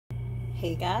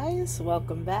Hey guys,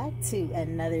 welcome back to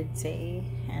another day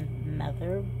and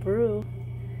another brew.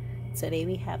 Today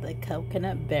we have the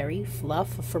coconut berry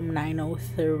fluff from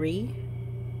 903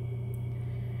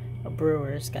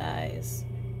 Brewers, guys.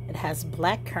 It has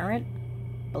black currant,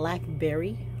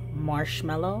 blackberry,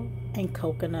 marshmallow, and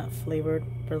coconut flavored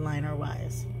Berliner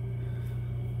Weisse.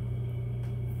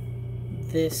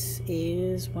 This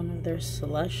is one of their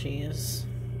slushies.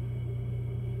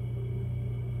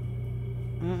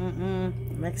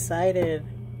 I'm excited.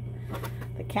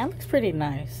 The can looks pretty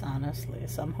nice, honestly.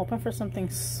 So I'm hoping for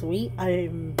something sweet.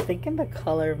 I'm thinking the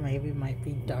color maybe might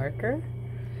be darker,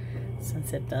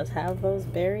 since it does have those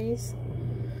berries.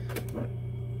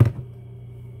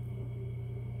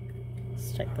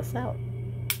 Let's check this out.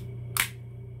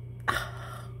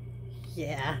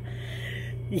 Yeah,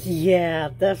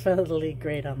 definitely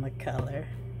great on the color.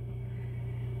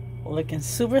 Looking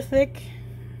super thick.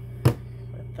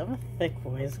 I'm a thick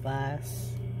boy's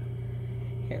glass.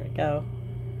 Here we go.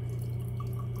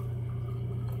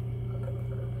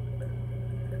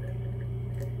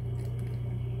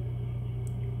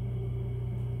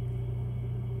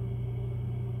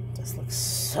 This looks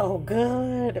so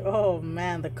good. Oh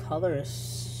man, the color is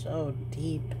so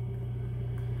deep.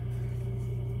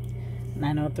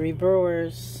 903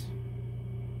 Brewers.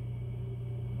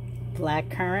 Black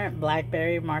currant,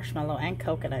 blackberry, marshmallow, and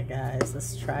coconut, guys.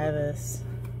 Let's try this.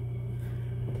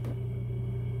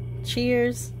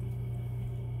 Cheers.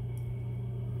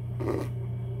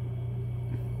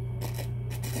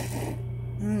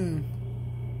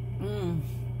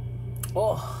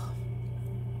 Oh,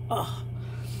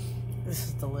 this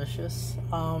is delicious.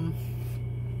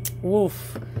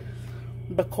 Woof.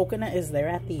 The coconut is there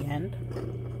at the end.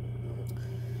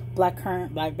 Black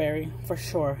currant, blackberry, for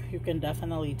sure. You can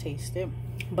definitely taste it.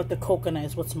 But the coconut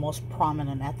is what's most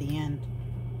prominent at the end.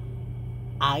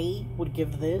 I would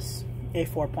give this a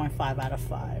 4.5 out of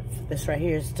 5. This right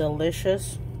here is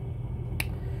delicious,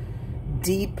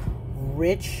 deep,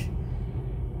 rich,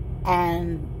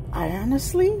 and I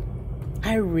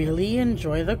really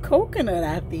enjoy the coconut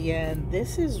at the end.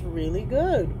 This is really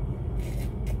good.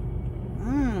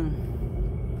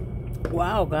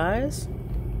 Wow, guys.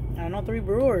 903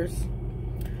 Brewers.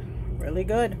 Really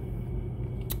good.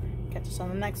 Catch us on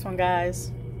the next one,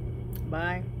 guys.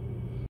 Bye.